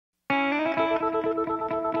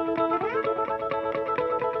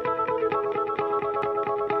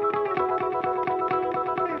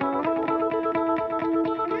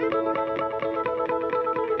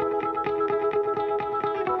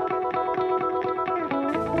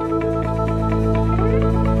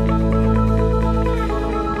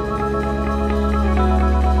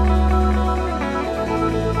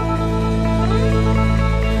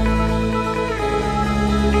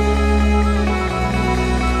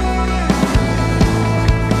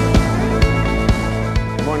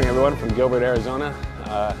in Gilbert, Arizona,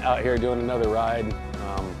 out here doing another ride.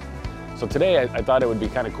 So today I thought it would be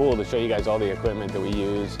kind of cool to show you guys all the equipment that we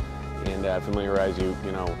use and familiarize you,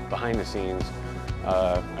 behind the scenes.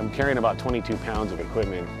 I'm carrying about 22 pounds of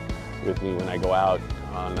equipment with me when I go out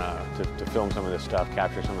on, to film some of this stuff,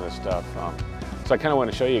 capture some of this stuff. So I kind of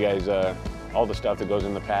want to show you guys all the stuff that goes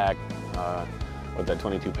in the pack, what that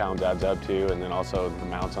 22 pounds adds up to, and then also the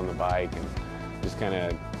mounts on the bike, and just kind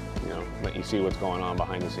of let you see what's going on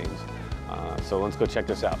behind the scenes. So let's go check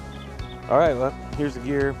this out. All right, well, here's the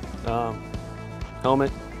gear.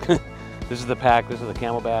 Helmet. This is the pack. This is the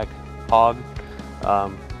CamelBak Hog.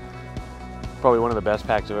 Probably one of the best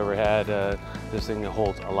packs I've ever had. This thing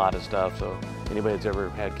holds a lot of stuff, so anybody that's ever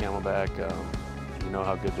had CamelBak, you know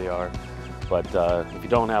how good they are. But if you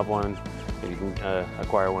don't have one, you can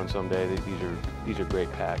acquire one someday. These are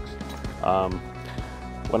great packs.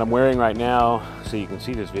 What I'm wearing right now, so you can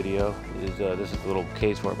see this video, is this is the little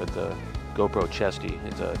case for it, but the GoPro Chesty.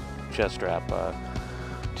 It's a chest strap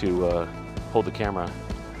to hold the camera,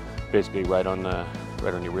 basically right on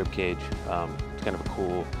your rib cage. It's kind of a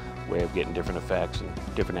cool way of getting different effects and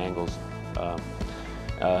different angles.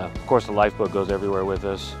 Of course, the lifeboat goes everywhere with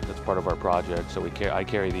us. That's part of our project. So I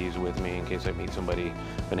carry these with me in case I meet somebody.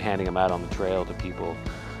 Been handing them out on the trail to people.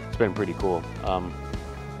 It's been pretty cool.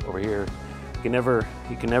 Over here, you can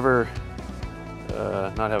never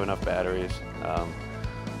not have enough batteries.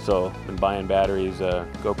 So been buying batteries.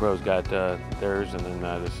 GoPro's got theirs, and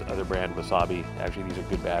then this other brand, Wasabi. Actually, these are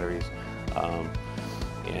good batteries.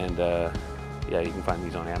 Yeah, you can find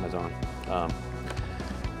these on Amazon.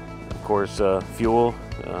 Of course, fuel.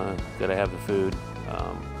 Gotta have the food.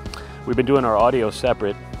 We've been doing our audio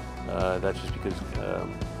separate. That's just because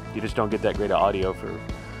you just don't get that great of audio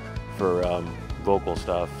for vocal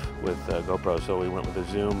stuff with GoPro. So we went with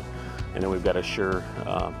a Zoom, and then we've got a Shure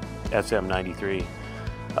SM93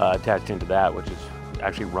 attached into that, which is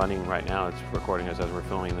actually running right now. It's recording us as we're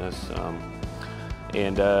filming this.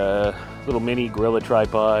 And little mini Gorilla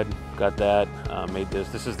tripod. Got that. Made this.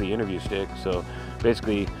 This is the interview stick. So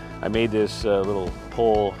basically, I made this little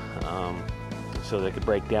pole so they could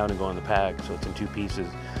break down and go in the pack. So it's in two pieces,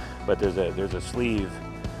 but there's a sleeve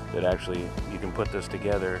that actually you can put this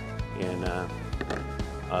together and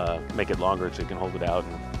make it longer so you can hold it out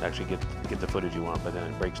and actually get the footage you want. But then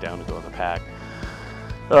it breaks down to go in the pack.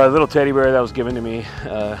 A little teddy bear that was given to me,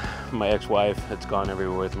 my ex-wife. It's gone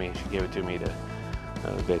everywhere with me. She gave it to me to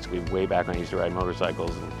basically way back when I used to ride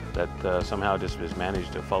motorcycles, and that somehow just has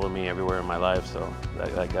managed to follow me everywhere in my life. So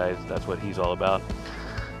that guy, that's what he's all about.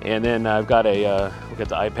 And then I've got we got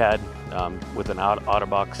the iPad with an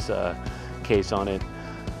OtterBox case on it.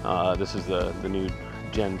 This is the new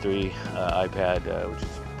Gen 3 iPad, which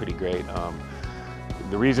is pretty great.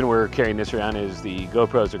 The reason we're carrying this around is the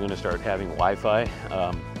GoPros are going to start having Wi-Fi.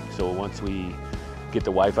 So once we get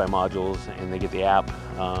the Wi-Fi modules and they get the app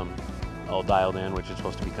all dialed in, which is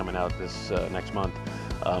supposed to be coming out this next month,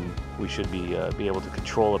 we should be able to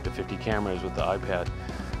control up to 50 cameras with the iPad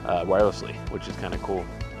wirelessly, which is kind of cool.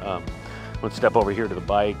 Let's step over here to the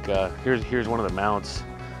bike. Here's one of the mounts.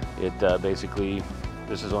 It basically,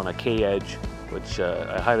 this is on a K-Edge, which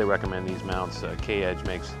I highly recommend these mounts. K-Edge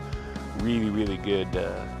makes really good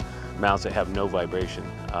mounts that have no vibration.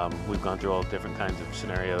 We've gone through all different kinds of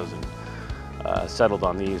scenarios and settled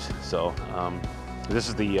on these. So this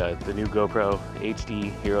is the new GoPro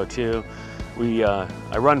HD Hero 2.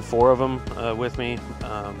 I run 4 of them with me,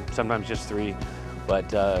 sometimes just 3,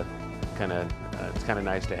 but it's kind of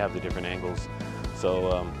nice to have the different angles.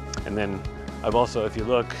 So and then I've also, if you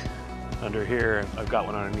look under here, I've got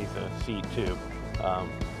one underneath the seat too.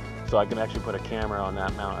 So I can actually put a camera on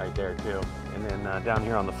that mount right there too. And then down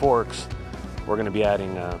here on the forks, we're going to be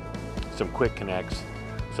adding some quick connects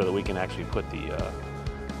so that we can actually put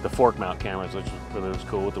the fork mount cameras, which really looks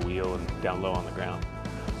cool with the wheel and down low on the ground.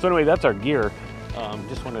 So anyway, that's our gear.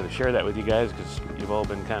 Just wanted to share that with you guys because you've all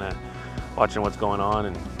been kind of watching what's going on,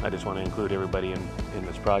 and I just want to include everybody in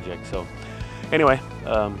this project. So anyway,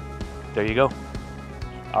 there you go.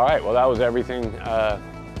 All right, well, that was everything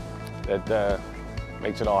that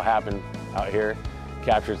makes it all happen out here,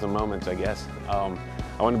 captures the moments, I guess. I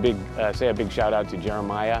want to say a big shout out to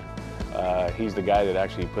Jeremiah. He's the guy that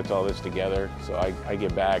actually puts all this together. So I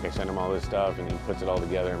get back, I send him all this stuff, and he puts it all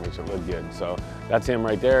together and makes it look good. So that's him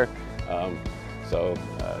right there.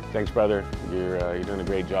 Thanks, brother. You're doing a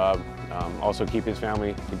great job. Also keep his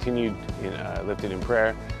family continued lifted in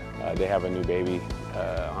prayer. They have a new baby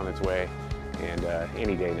on its way, and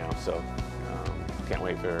any day now. So can't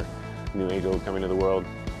wait for a new angel to come into the world.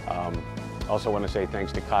 Also want to say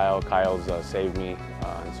thanks to Kyle. Kyle's saved me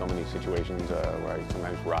in so many situations where I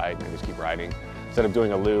sometimes ride and I just keep riding. instead of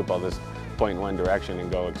doing a loop, I'll just point in one direction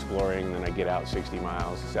and go exploring, and then I get out 60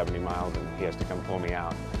 miles, 70 miles, and he has to come pull me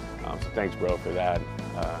out. So thanks, bro, for that.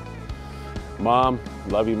 Mom,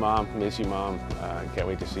 love you, Mom. Miss you, Mom. Can't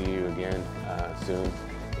wait to see you again soon.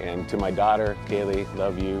 And to my daughter, Kaylee,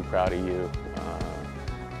 love you, proud of you.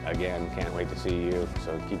 Again, can't wait to see you.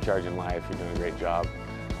 So keep charging life. You're doing a great job.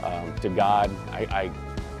 To God,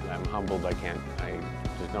 I'm humbled.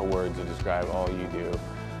 There's no words to describe all you do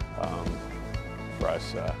for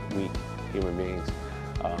us weak human beings.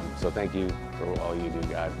 So thank you for all you do,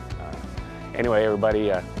 God. Anyway,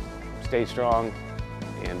 everybody, stay strong,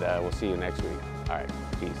 and we'll see you next week. All right,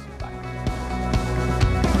 peace.